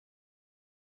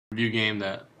Review game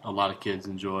that a lot of kids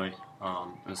enjoy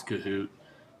is Kahoot.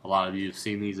 A lot of you have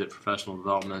seen these at professional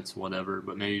developments, whatever,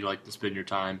 but maybe you like to spend your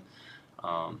time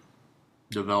um,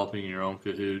 developing your own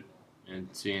Kahoot and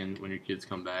seeing when your kids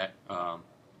come back the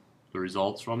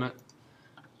results from it.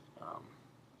 Um,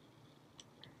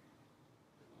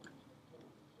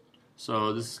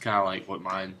 so this is kind of like what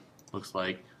mine looks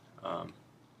like,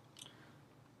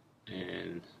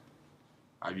 and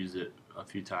I've used it a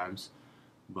few times.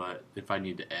 But if I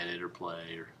need to edit or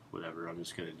play or whatever, I'm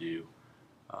just going to do,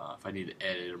 if I need to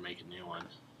edit or make a new one,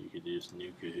 you could do some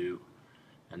new Kahoot.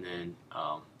 And then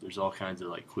there's all kinds of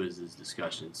like quizzes,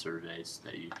 discussions, surveys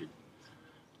that you could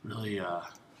really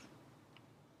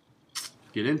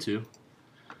get into.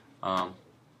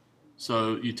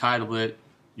 So you title it,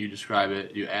 you describe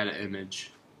it, you add an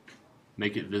image,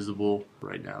 make it visible.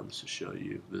 Right now this will show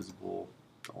you visible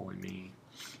to only me.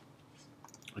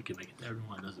 I can make it to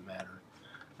everyone, it doesn't matter.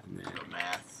 And then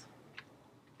math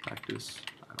practice,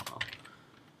 I don't know.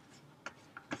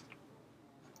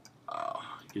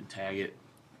 You can tag it.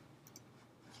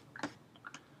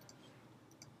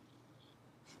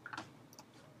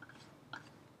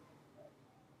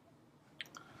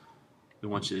 We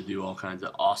want you to do all kinds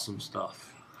of awesome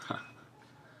stuff.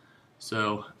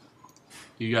 So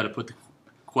you got to put the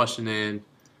question in.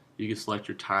 You can select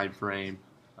your time frame.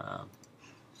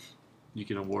 You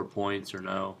can award points or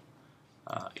no.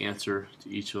 Answer to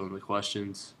each of the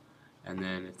questions, and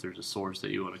then if there's a source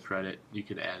that you want to credit, you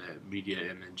could add a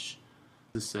media image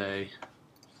to say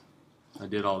I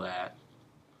did all that,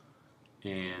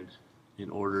 and in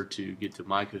order to get to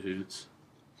my Kahoots,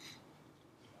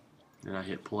 and I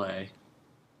hit play.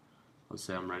 Let's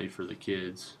say I'm ready for the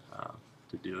kids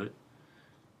to do it.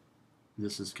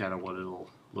 This is kind of what it'll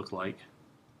look like.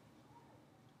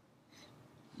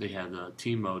 They have the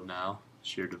team mode now,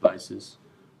 shared devices,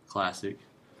 classic.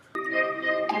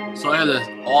 So I have this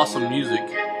awesome music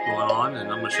going on, and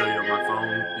I'm going to show you on my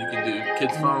phone. You can do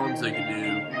kids' phones, they can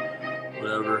do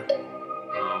whatever,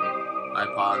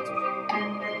 iPods,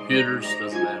 computers,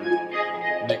 doesn't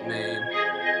matter. Nickname.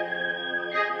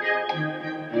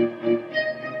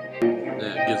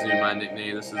 It gives me my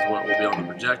nickname. This is what will be on the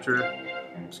projector.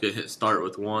 I'm just going to hit start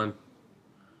with one.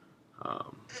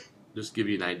 Just give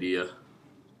you an idea.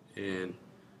 And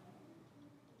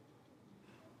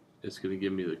it's going to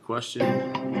give me the question.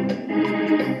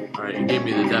 Alright, it gave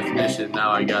me the definition. Now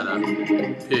I gotta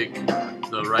pick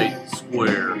the right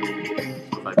square.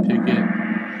 So if I pick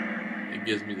it, it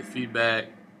gives me the feedback,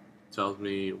 tells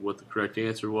me what the correct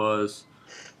answer was,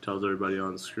 tells everybody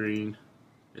on the screen,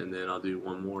 and then I'll do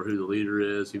one more, who the leader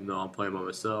is, even though I'm playing by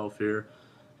myself here.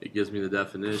 It gives me the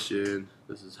definition.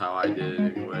 This is how I did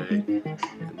it anyway.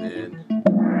 And then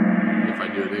if I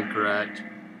do it incorrect,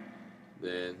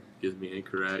 then it gives me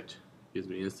incorrect, gives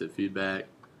me instant feedback,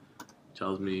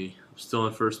 tells me I'm still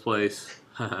in first place.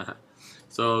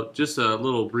 So just a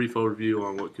little brief overview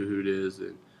on what Kahoot is,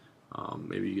 and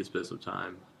maybe you can spend some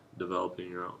time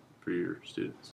developing your own for your students.